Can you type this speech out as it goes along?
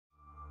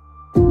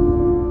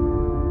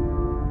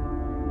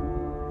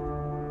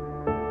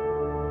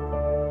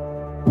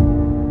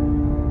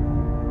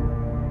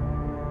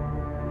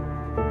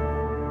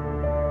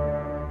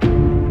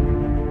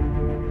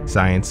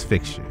Science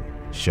fiction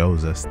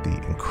shows us the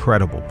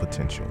incredible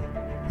potential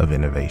of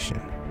innovation.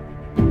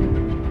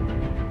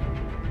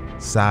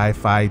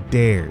 Sci-fi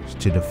dares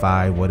to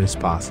defy what is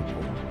possible.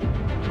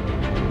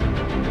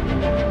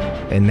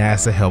 And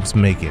NASA helps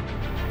make it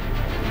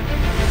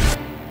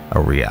a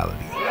reality.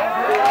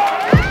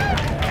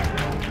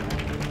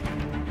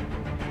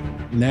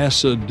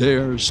 NASA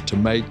dares to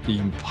make the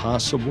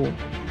impossible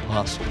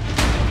possible.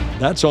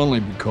 That's only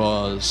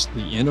because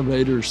the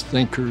innovators,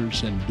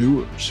 thinkers, and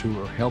doers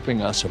who are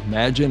helping us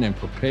imagine and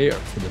prepare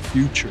for the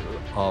future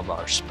of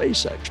our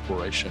space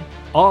exploration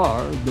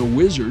are the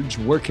wizards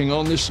working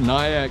on this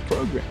NIAC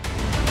program.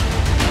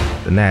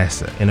 The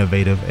NASA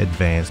Innovative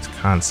Advanced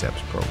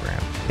Concepts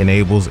Program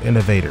enables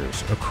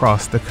innovators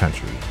across the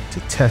country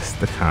to test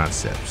the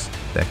concepts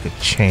that could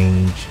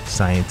change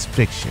science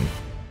fiction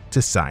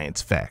to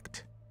science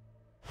fact.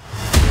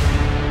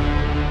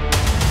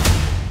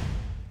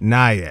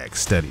 NIAC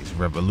studies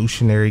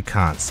revolutionary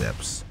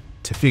concepts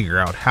to figure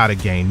out how to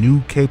gain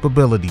new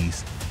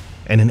capabilities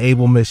and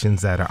enable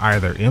missions that are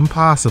either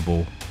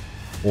impossible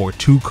or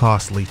too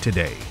costly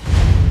today.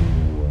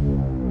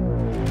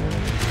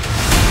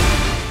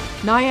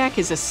 NIAC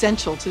is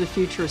essential to the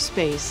future of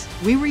space.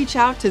 We reach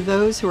out to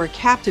those who are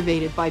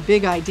captivated by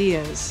big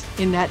ideas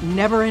in that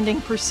never-ending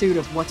pursuit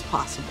of what's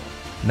possible.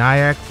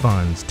 NIAC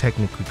funds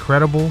technically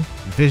credible,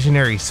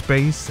 visionary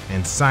space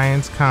and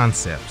science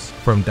concepts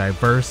from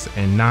diverse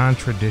and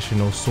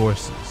non-traditional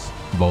sources,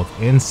 both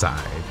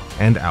inside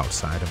and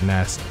outside of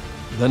NASA.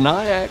 The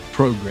NIAC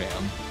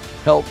program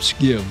helps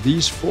give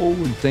these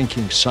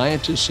forward-thinking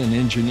scientists and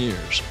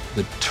engineers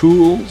the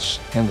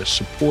tools and the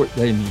support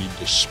they need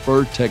to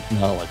spur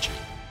technology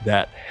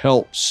that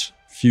helps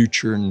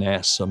future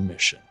NASA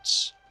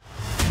missions.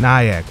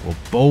 NIAC will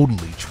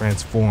boldly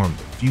transform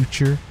the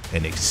future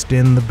and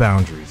extend the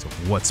boundaries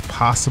of what's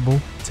possible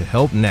to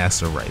help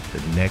NASA write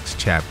the next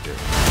chapter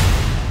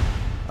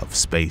of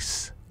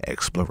space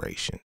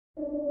exploration.